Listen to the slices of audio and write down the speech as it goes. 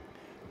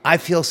I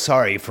feel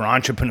sorry for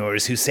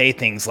entrepreneurs who say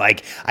things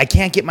like, I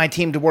can't get my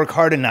team to work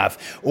hard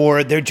enough,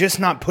 or they're just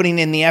not putting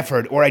in the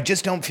effort, or I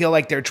just don't feel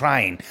like they're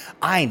trying.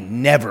 I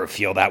never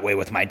feel that way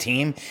with my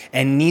team,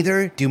 and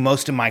neither do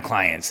most of my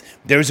clients.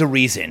 There's a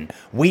reason.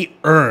 We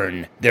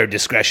earn their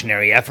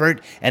discretionary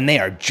effort, and they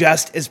are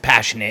just as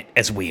passionate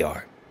as we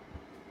are.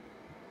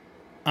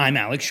 I'm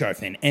Alex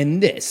Sharfin,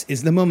 and this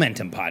is the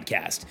Momentum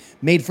Podcast,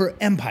 made for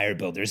empire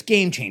builders,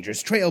 game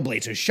changers,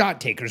 trailblazers,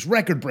 shot takers,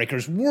 record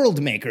breakers,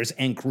 world makers,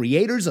 and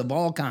creators of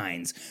all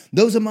kinds.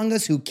 Those among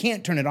us who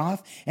can't turn it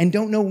off and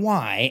don't know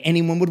why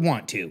anyone would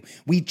want to.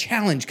 We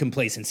challenge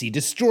complacency,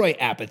 destroy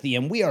apathy,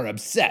 and we are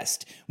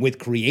obsessed with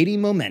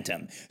creating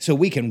momentum so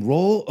we can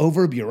roll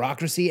over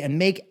bureaucracy and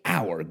make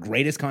our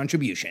greatest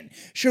contribution.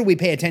 Sure, we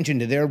pay attention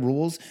to their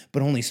rules,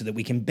 but only so that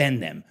we can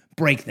bend them,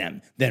 break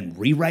them, then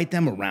rewrite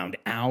them around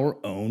our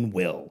own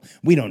will.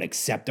 We don't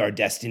accept our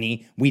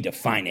destiny, we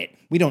define it.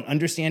 We don't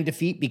understand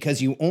defeat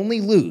because you only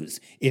lose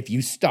if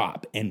you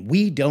stop, and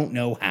we don't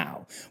know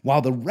how.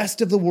 While the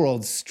rest of the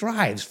world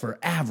strives for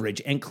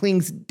average and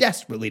clings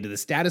desperately to the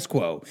status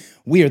quo,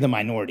 we are the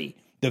minority,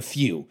 the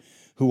few,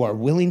 who are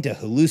willing to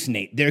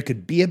hallucinate there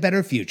could be a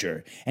better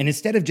future, and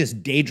instead of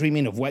just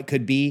daydreaming of what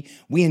could be,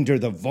 we endure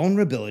the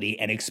vulnerability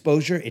and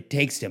exposure it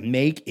takes to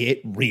make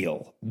it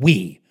real.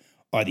 We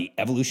are the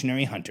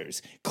evolutionary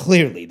hunters,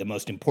 clearly the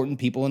most important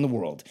people in the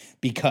world,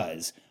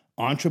 because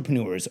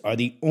entrepreneurs are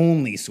the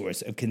only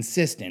source of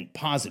consistent,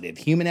 positive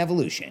human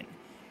evolution,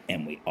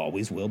 and we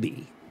always will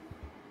be.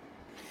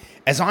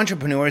 As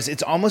entrepreneurs,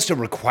 it's almost a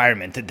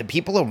requirement that the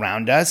people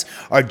around us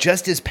are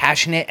just as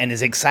passionate and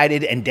as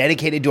excited and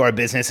dedicated to our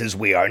business as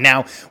we are.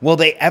 Now, will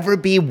they ever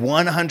be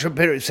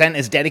 100%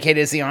 as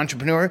dedicated as the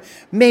entrepreneur?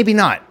 Maybe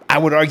not. I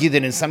would argue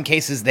that in some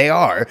cases they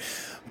are.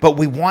 But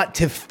we want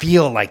to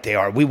feel like they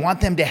are. We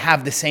want them to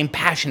have the same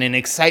passion and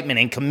excitement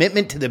and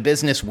commitment to the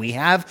business we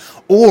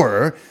have,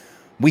 or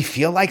we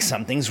feel like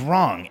something's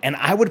wrong. And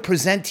I would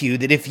present to you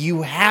that if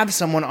you have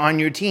someone on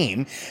your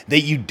team that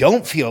you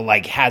don't feel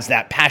like has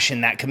that passion,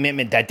 that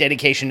commitment, that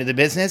dedication to the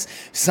business,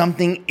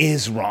 something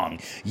is wrong.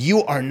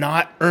 You are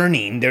not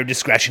earning their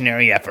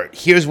discretionary effort.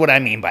 Here's what I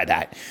mean by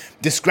that.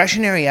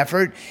 Discretionary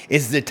effort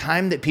is the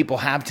time that people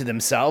have to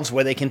themselves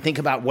where they can think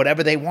about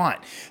whatever they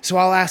want. So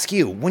I'll ask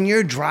you, when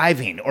you're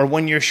driving or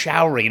when you're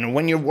showering or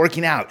when you're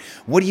working out,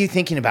 what are you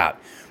thinking about?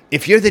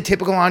 If you're the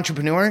typical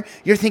entrepreneur,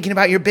 you're thinking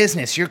about your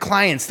business, your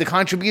clients, the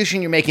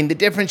contribution you're making, the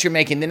difference you're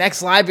making, the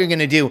next live you're going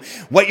to do,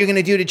 what you're going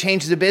to do to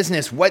change the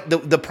business, what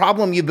the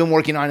problem you've been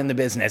working on in the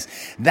business.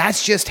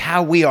 That's just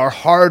how we are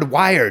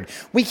hardwired.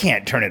 We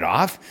can't turn it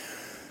off.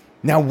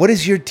 Now, what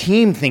is your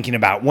team thinking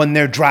about when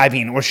they're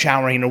driving or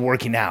showering or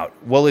working out?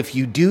 Well, if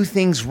you do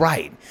things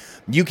right,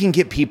 you can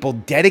get people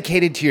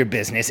dedicated to your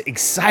business,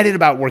 excited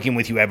about working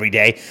with you every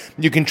day.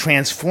 You can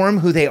transform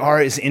who they are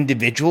as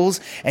individuals,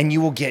 and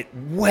you will get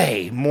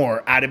way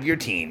more out of your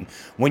team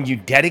when you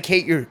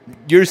dedicate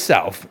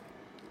yourself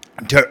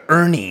to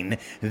earning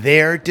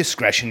their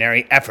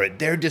discretionary effort,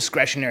 their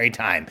discretionary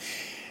time.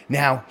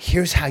 Now,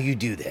 here's how you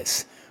do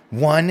this.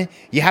 One,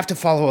 you have to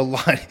follow a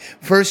lot.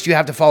 First, you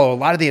have to follow a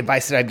lot of the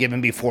advice that I've given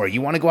before. You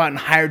want to go out and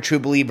hire true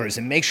believers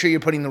and make sure you're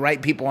putting the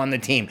right people on the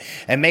team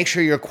and make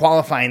sure you're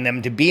qualifying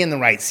them to be in the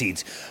right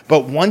seats.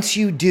 But once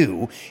you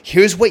do,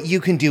 here's what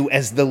you can do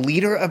as the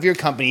leader of your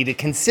company to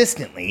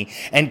consistently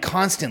and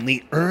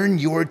constantly earn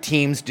your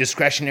team's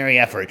discretionary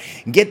effort.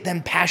 Get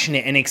them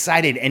passionate and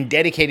excited and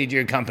dedicated to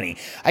your company.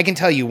 I can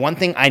tell you one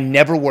thing I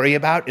never worry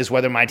about is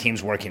whether my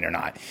team's working or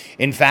not.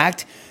 In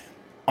fact,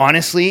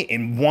 honestly,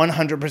 and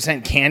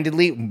 100%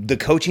 candidly, the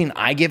coaching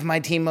I give my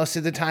team most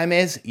of the time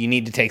is you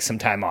need to take some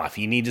time off.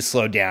 You need to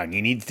slow down.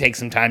 You need to take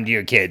some time to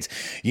your kids.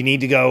 You need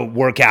to go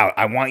work out.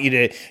 I want you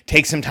to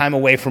take some time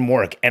away from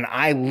work. And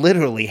I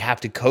literally have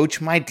to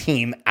coach my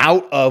team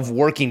out of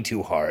working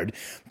too hard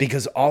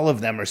because all of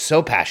them are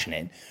so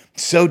passionate,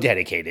 so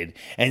dedicated,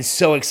 and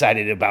so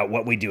excited about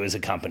what we do as a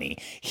company.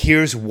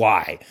 Here's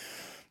why.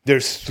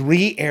 There's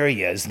 3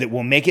 areas that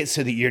will make it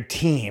so that your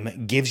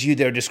team gives you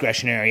their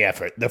discretionary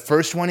effort. The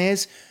first one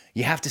is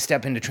you have to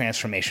step into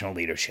transformational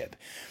leadership.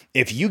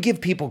 If you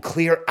give people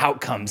clear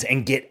outcomes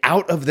and get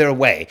out of their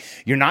way,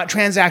 you're not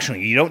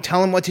transactional. You don't tell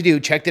them what to do,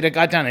 check that it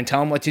got done, and tell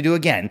them what to do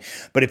again.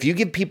 But if you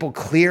give people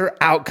clear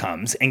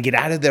outcomes and get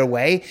out of their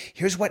way,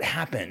 here's what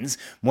happens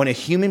when a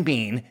human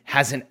being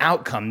has an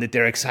outcome that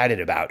they're excited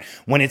about.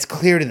 When it's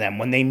clear to them,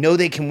 when they know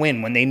they can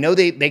win, when they know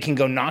they can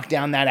go knock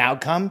down that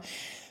outcome,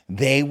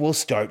 they will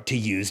start to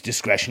use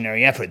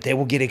discretionary effort. They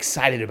will get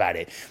excited about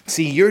it.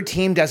 See, your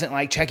team doesn't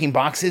like checking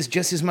boxes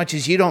just as much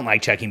as you don't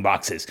like checking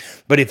boxes.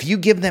 But if you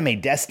give them a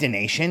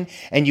destination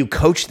and you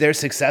coach their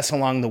success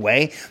along the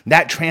way,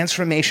 that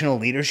transformational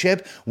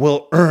leadership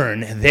will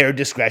earn their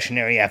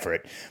discretionary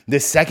effort.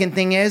 The second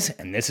thing is,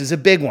 and this is a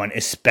big one,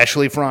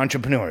 especially for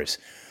entrepreneurs,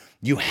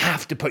 you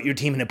have to put your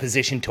team in a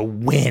position to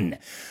win.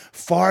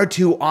 Far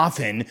too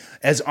often,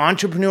 as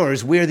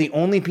entrepreneurs, we're the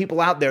only people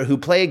out there who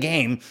play a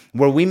game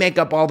where we make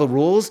up all the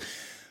rules,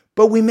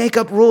 but we make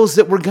up rules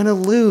that we're going to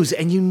lose,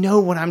 and you know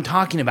what I'm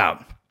talking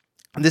about.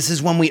 This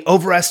is when we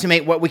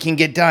overestimate what we can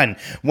get done,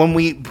 when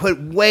we put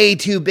way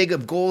too big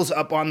of goals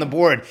up on the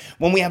board,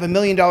 when we have $1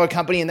 million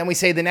company and then we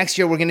say the next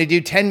year we're going to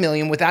do 10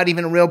 million without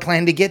even a real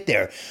plan to get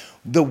there.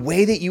 The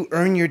way that you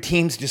earn your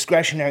team's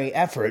discretionary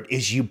effort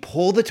is you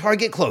pull the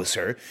target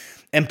closer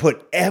and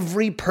put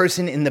every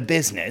person in the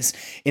business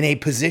in a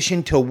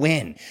position to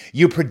win.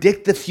 You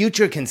predict the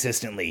future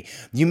consistently.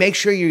 You make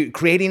sure you're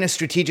creating a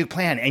strategic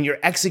plan and you're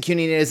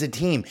executing it as a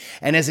team.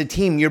 And as a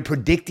team, you're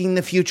predicting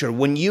the future.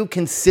 When you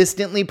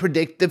consistently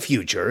predict the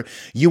future,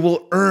 you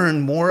will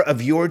earn more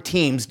of your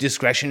team's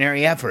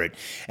discretionary effort.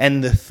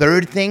 And the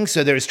third thing,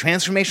 so there's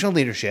transformational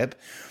leadership,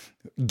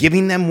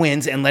 giving them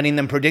wins and letting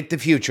them predict the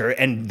future,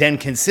 and then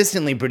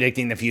consistently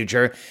predicting the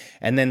future.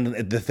 And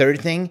then the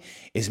third thing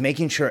is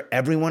making sure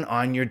everyone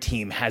on your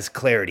team has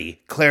clarity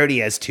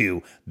as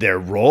to their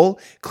role,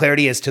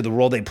 clarity as to the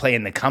role they play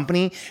in the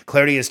company,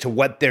 clarity as to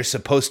what they're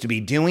supposed to be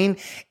doing.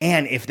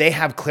 And if they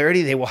have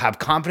clarity, they will have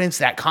confidence.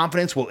 That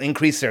confidence will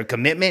increase their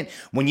commitment.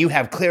 When you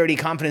have clarity,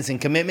 confidence, and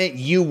commitment,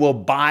 you will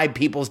buy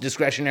people's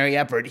discretionary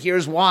effort.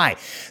 Here's why.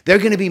 They're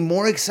going to be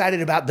more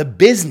excited about the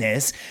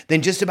business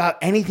than just about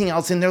anything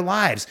else in their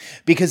lives.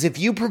 Because if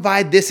you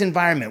provide this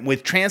environment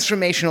with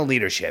transformational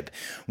leadership,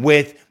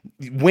 with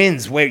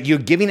wins, where you're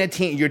giving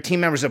your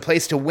team members a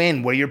place to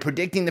win, where you're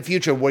predicting the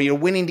future, where you're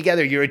winning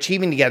together, you're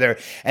achieving together,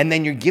 and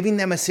then you're giving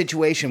them a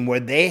situation where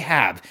they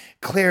have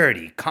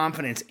clarity,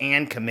 confidence,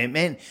 and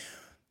commitment,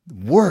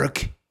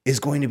 work is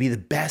going to be the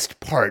best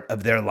part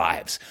of their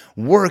lives.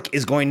 The work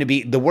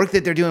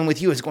that they're doing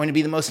with you is going to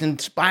be the most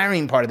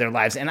inspiring part of their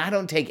lives. And I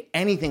don't take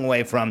anything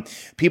away from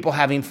people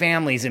having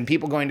families and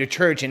people going to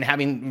church and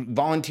having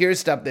volunteer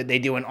stuff that they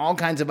do and all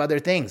kinds of other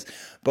things.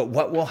 But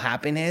what will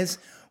happen is,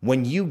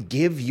 when you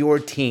give your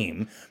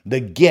team the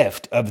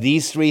gift of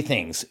these three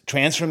things,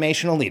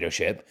 transformational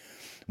leadership,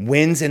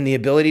 wins and the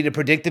ability to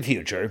predict the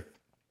future,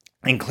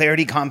 and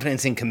clarity,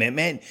 confidence, and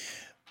commitment,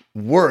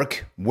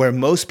 work where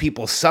most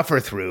people suffer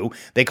through,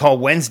 they call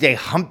Wednesday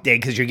hump day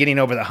because you're getting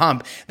over the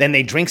hump, then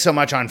they drink so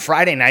much on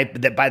Friday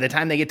night that by the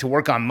time they get to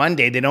work on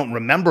Monday, they don't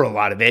remember a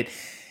lot of it.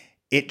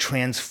 It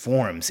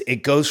transforms.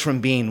 It goes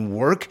from being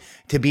work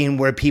to being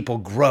where people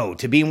grow,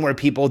 to being where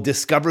people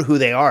discover who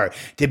they are,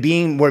 to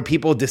being where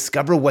people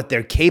discover what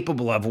they're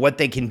capable of, what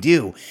they can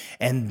do.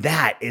 And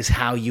that is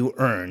how you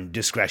earn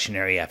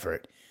discretionary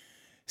effort.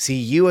 See,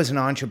 you as an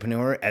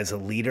entrepreneur, as a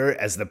leader,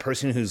 as the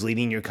person who's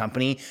leading your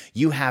company,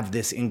 you have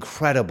this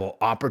incredible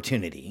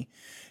opportunity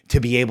to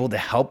be able to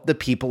help the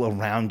people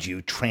around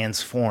you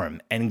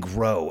transform and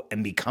grow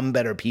and become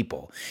better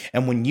people.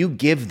 And when you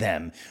give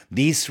them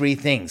these three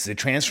things, the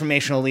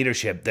transformational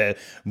leadership, the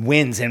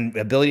wins and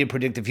ability to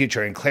predict the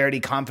future, and clarity,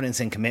 confidence,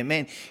 and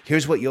commitment,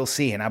 here's what you'll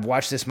see. And I've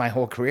watched this my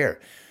whole career.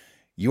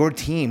 Your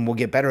team will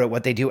get better at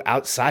what they do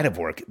outside of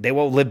work. They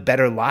will live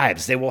better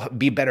lives. They will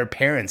be better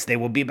parents. They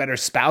will be better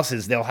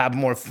spouses. They'll have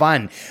more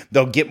fun.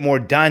 They'll get more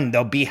done.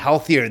 They'll be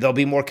healthier. They'll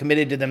be more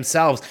committed to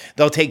themselves.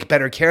 They'll take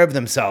better care of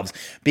themselves.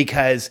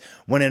 Because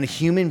when a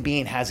human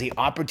being has the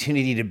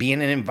opportunity to be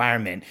in an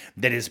environment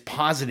that is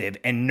positive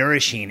and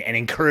nourishing and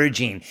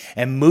encouraging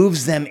and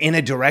moves them in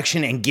a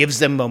direction and gives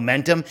them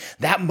momentum,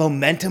 that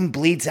momentum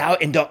bleeds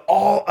out into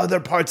all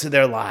other parts of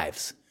their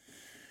lives.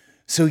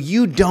 So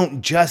you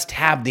don't just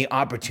have the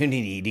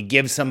opportunity to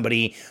give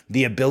somebody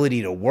the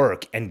ability to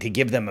work and to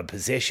give them a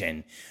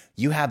position.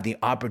 You have the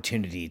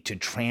opportunity to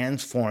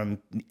transform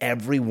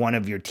every one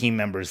of your team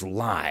members'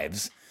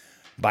 lives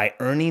by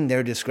earning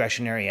their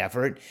discretionary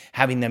effort,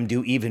 having them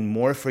do even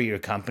more for your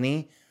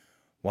company,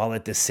 while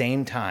at the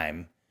same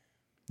time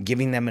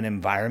giving them an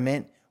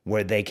environment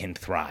where they can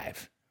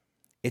thrive.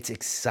 It's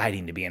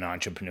exciting to be an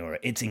entrepreneur.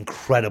 It's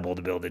incredible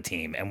to build a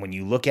team. And when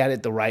you look at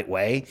it the right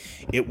way,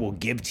 it will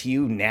give to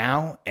you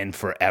now and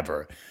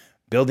forever.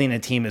 Building a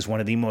team is one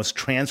of the most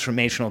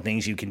transformational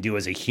things you can do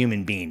as a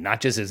human being,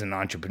 not just as an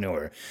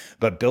entrepreneur,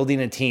 but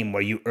building a team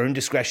where you earn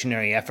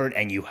discretionary effort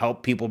and you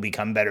help people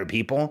become better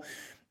people.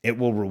 It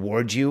will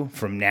reward you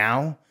from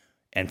now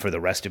and for the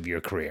rest of your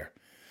career.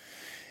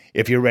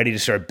 If you're ready to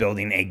start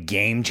building a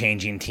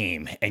game-changing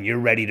team and you're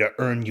ready to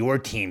earn your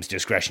team's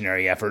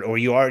discretionary effort, or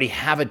you already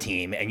have a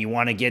team and you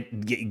want to get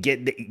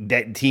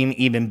that team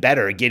even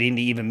better, get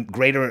into even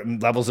greater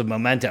levels of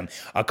momentum,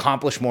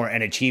 accomplish more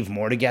and achieve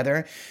more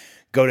together,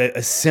 go to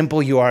a simple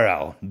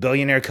URL,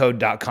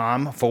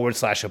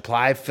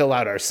 billionairecode.com/apply, fill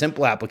out our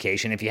simple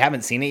application. If you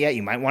haven't seen it yet,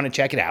 you might want to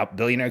check it out,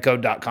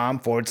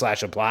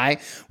 billionairecode.com/apply.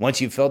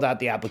 Once you've filled out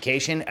the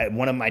application,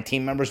 one of my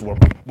team members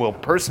will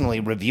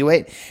personally review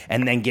it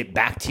and then get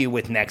back to you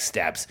with next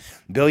steps.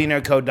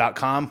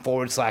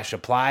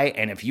 billionairecode.com/apply.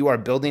 And if you are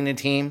building a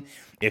team,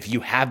 if you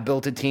have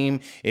built a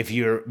team, if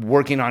you're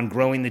working on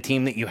growing the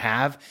team that you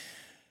have,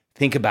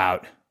 think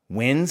about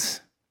wins,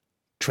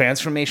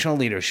 transformational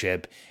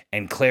leadership,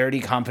 and clarity,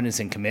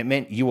 confidence, and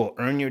commitment. You will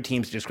earn your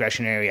team's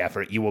discretionary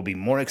effort. You will be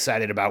more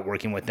excited about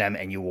working with them,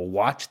 and you will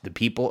watch the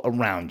people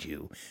around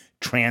you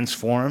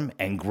transform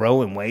and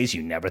grow in ways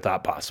you never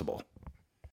thought possible.